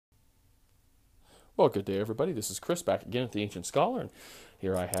Well, good day, everybody. This is Chris back again at the Ancient Scholar, and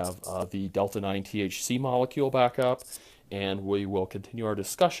here I have the Delta 9 THC molecule back up, and we will continue our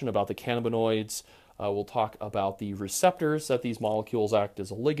discussion about the cannabinoids. We'll talk about the receptors that these molecules act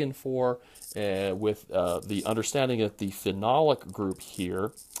as a ligand for, with the understanding that the phenolic group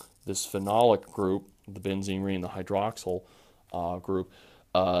here, this phenolic group, the benzene, the hydroxyl group,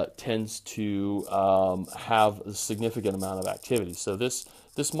 tends to have a significant amount of activity. So this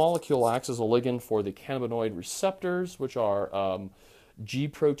molecule acts as a ligand for the cannabinoid receptors, which are G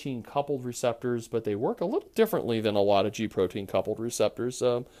protein coupled receptors, but they work a little differently than a lot of G protein coupled receptors.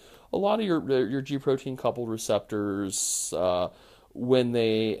 A lot of your G protein coupled receptors, when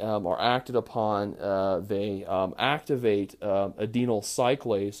they are acted upon, they activate adenyl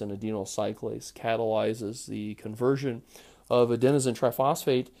cyclase, and adenyl cyclase catalyzes the conversion of adenosine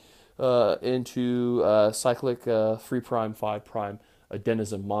triphosphate into cyclic 3' 5'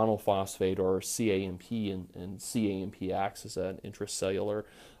 adenosine monophosphate, or CAMP, and CAMP acts as an intracellular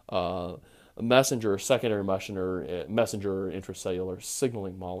messenger, secondary messenger intracellular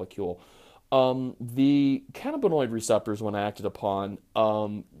signaling molecule. The cannabinoid receptors, when acted upon,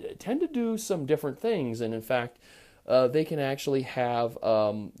 tend to do some different things, and in fact, they can actually have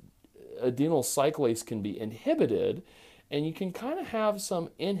adenyl cyclase can be inhibited, and you can kind of have some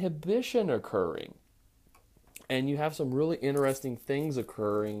inhibition occurring. And you have some really interesting things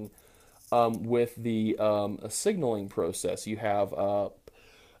occurring with the signaling process. You have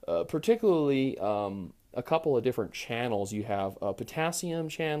particularly a couple of different channels. You have potassium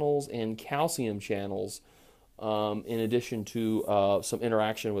channels and calcium channels, in addition to some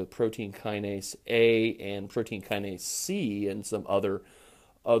interaction with protein kinase A and protein kinase C, and some other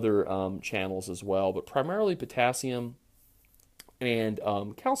channels as well. But primarily potassium and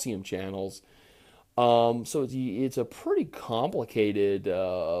calcium channels. So it's a pretty complicated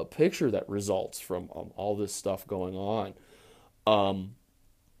picture that results from all this stuff going on.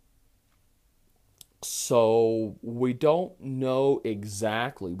 So we don't know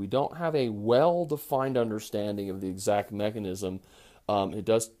exactly. We don't have a well-defined understanding of the exact mechanism. It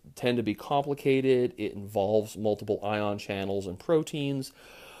does tend to be complicated. It involves multiple ion channels and proteins.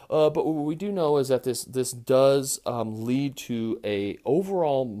 But what we do know is that this does lead to a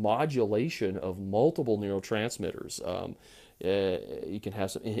overall modulation of multiple neurotransmitters. You can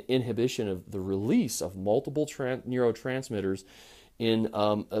have some inhibition of the release of multiple neurotransmitters in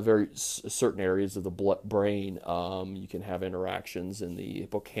certain areas of the brain. You can have interactions in the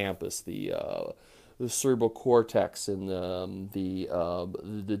hippocampus, the cerebral cortex, and the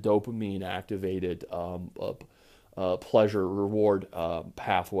dopamine activated pleasure reward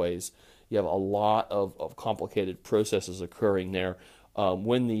pathways. You have a lot of complicated processes occurring there.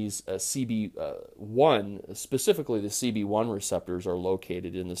 When these CB1, specifically the CB1 receptors, are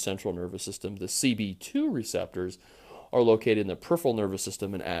located in the central nervous system, the CB2 receptors are located in the peripheral nervous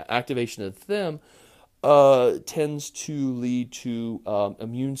system, and activation of them tends to lead to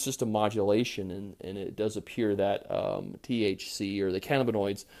immune system modulation, and it does appear that THC, or the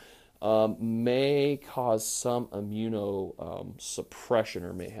cannabinoids, may cause some immunosuppression,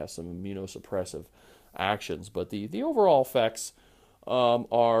 or may have some immunosuppressive actions. But the overall effects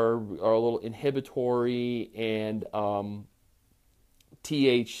are a little inhibitory, and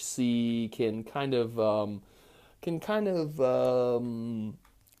THC can kind of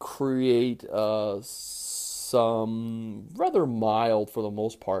create some rather mild, for the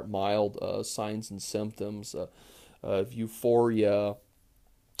most part, mild signs and symptoms of euphoria,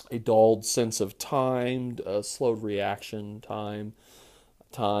 a dulled sense of time, slowed reaction times,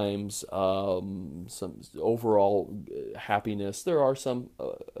 some overall happiness. There are some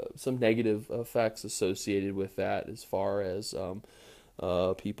negative effects associated with that, as far as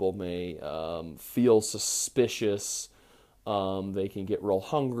people may feel suspicious. They can get real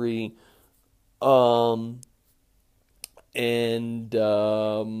hungry. And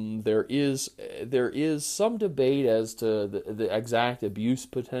there is some debate as to the exact abuse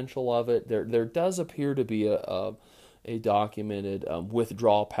potential of it. There does appear to be a documented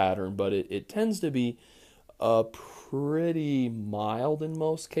withdrawal pattern, but it tends to be pretty mild in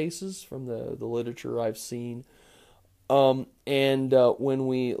most cases from the literature I've seen. And when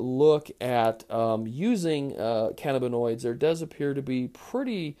we look at using cannabinoids, there does appear to be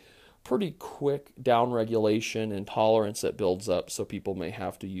pretty quick downregulation and tolerance that builds up, so people may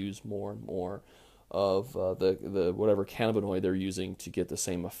have to use more and more of the whatever cannabinoid they're using to get the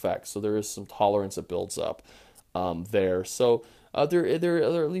same effect. So there is some tolerance that builds up there. So there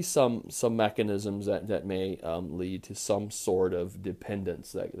are at least some mechanisms that may lead to some sort of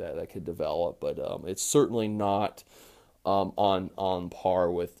dependence that could develop, but it's certainly not on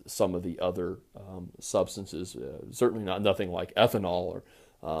par with some of the other substances. Certainly nothing like ethanol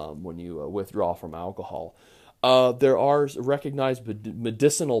or when you withdraw from alcohol. There are recognized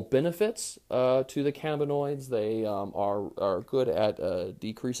medicinal benefits to the cannabinoids. They are good at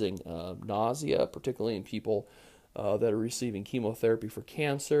decreasing nausea, particularly in people that are receiving chemotherapy for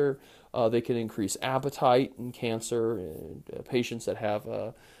cancer. They can increase appetite in cancer in patients that have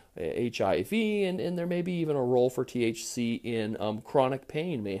HIV, and there may be even a role for THC in chronic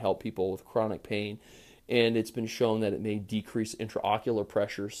pain, may help people with chronic pain. And it's been shown that it may decrease intraocular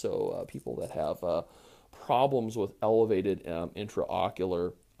pressure, so people that have problems with elevated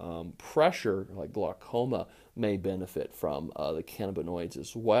intraocular pressure, like glaucoma, may benefit from the cannabinoids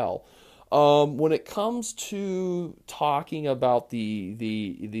as well. When it comes to talking about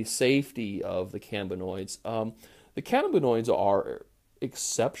the safety of the cannabinoids are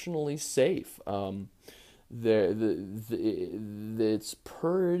exceptionally safe. It's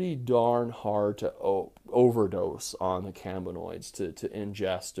pretty darn hard to overdose on the cannabinoids, to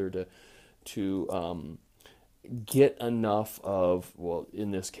ingest or to get enough of, well,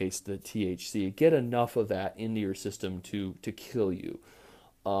 in this case, the THC, get enough of that into your system to kill you.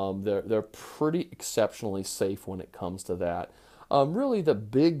 They're pretty exceptionally safe when it comes to that. Really, the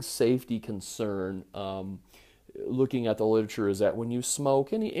big safety concern, looking at the literature, is that when you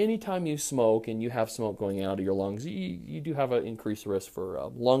smoke, anytime you smoke and you have smoke going out of your lungs, you do have an increased risk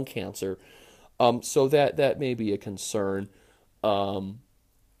for lung cancer. So that may be a concern.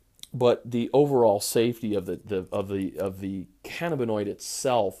 But the overall safety of the cannabinoid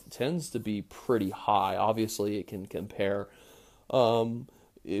itself tends to be pretty high. Obviously, it can compare.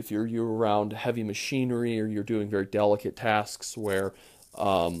 If you're around heavy machinery or you're doing very delicate tasks where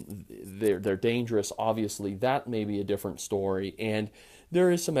they're dangerous, obviously that may be a different story. And there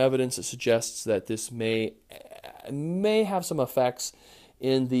is some evidence that suggests that this may have some effects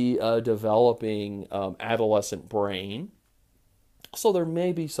in the developing adolescent brain. So there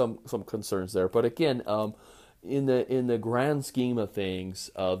may be some concerns there. But again, in the grand scheme of things,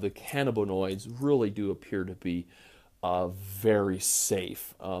 the cannabinoids really do appear to be very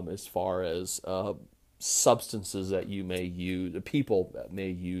safe as far as substances that you may use, the people that may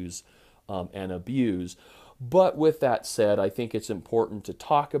use and abuse. But with that said, I think it's important to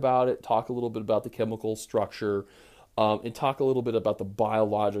talk about it, talk a little bit about the chemical structure, and talk a little bit about the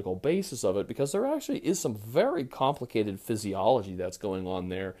biological basis of it, because there actually is some very complicated physiology that's going on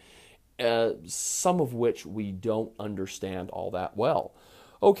there, some of which we don't understand all that well.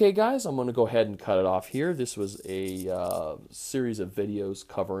 Okay, guys, I'm going to go ahead and cut it off here. This was a series of videos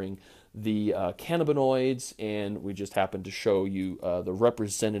covering the cannabinoids, and we just happened to show you the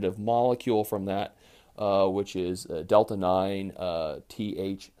representative molecule from that, which is delta 9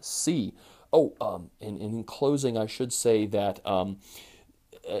 THC. Oh, and in closing, I should say that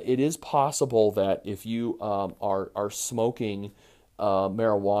it is possible that if you are smoking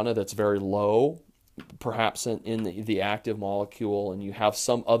marijuana that's very low, perhaps in the active molecule, and you have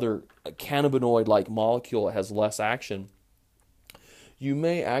some other cannabinoid-like molecule that has less action, you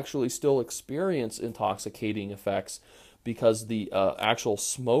may actually still experience intoxicating effects, because the actual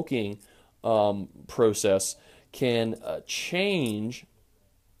smoking process can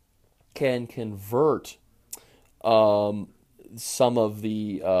convert some of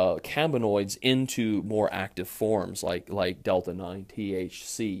the cannabinoids into more active forms, like delta 9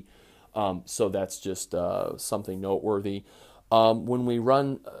 THC. So that's just something noteworthy. When we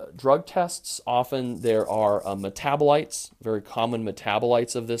run drug tests, often there are metabolites, very common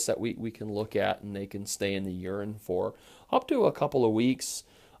metabolites of this that we can look at, and they can stay in the urine for up to a couple of weeks,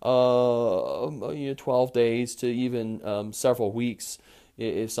 12 days to even several weeks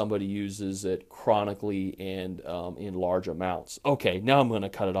if somebody uses it chronically and in large amounts. Okay, now I'm going to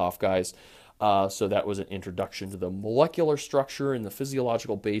cut it off, guys. So that was an introduction to the molecular structure and the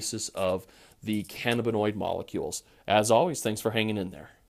physiological basis of the cannabinoid molecules. As always, thanks for hanging in there.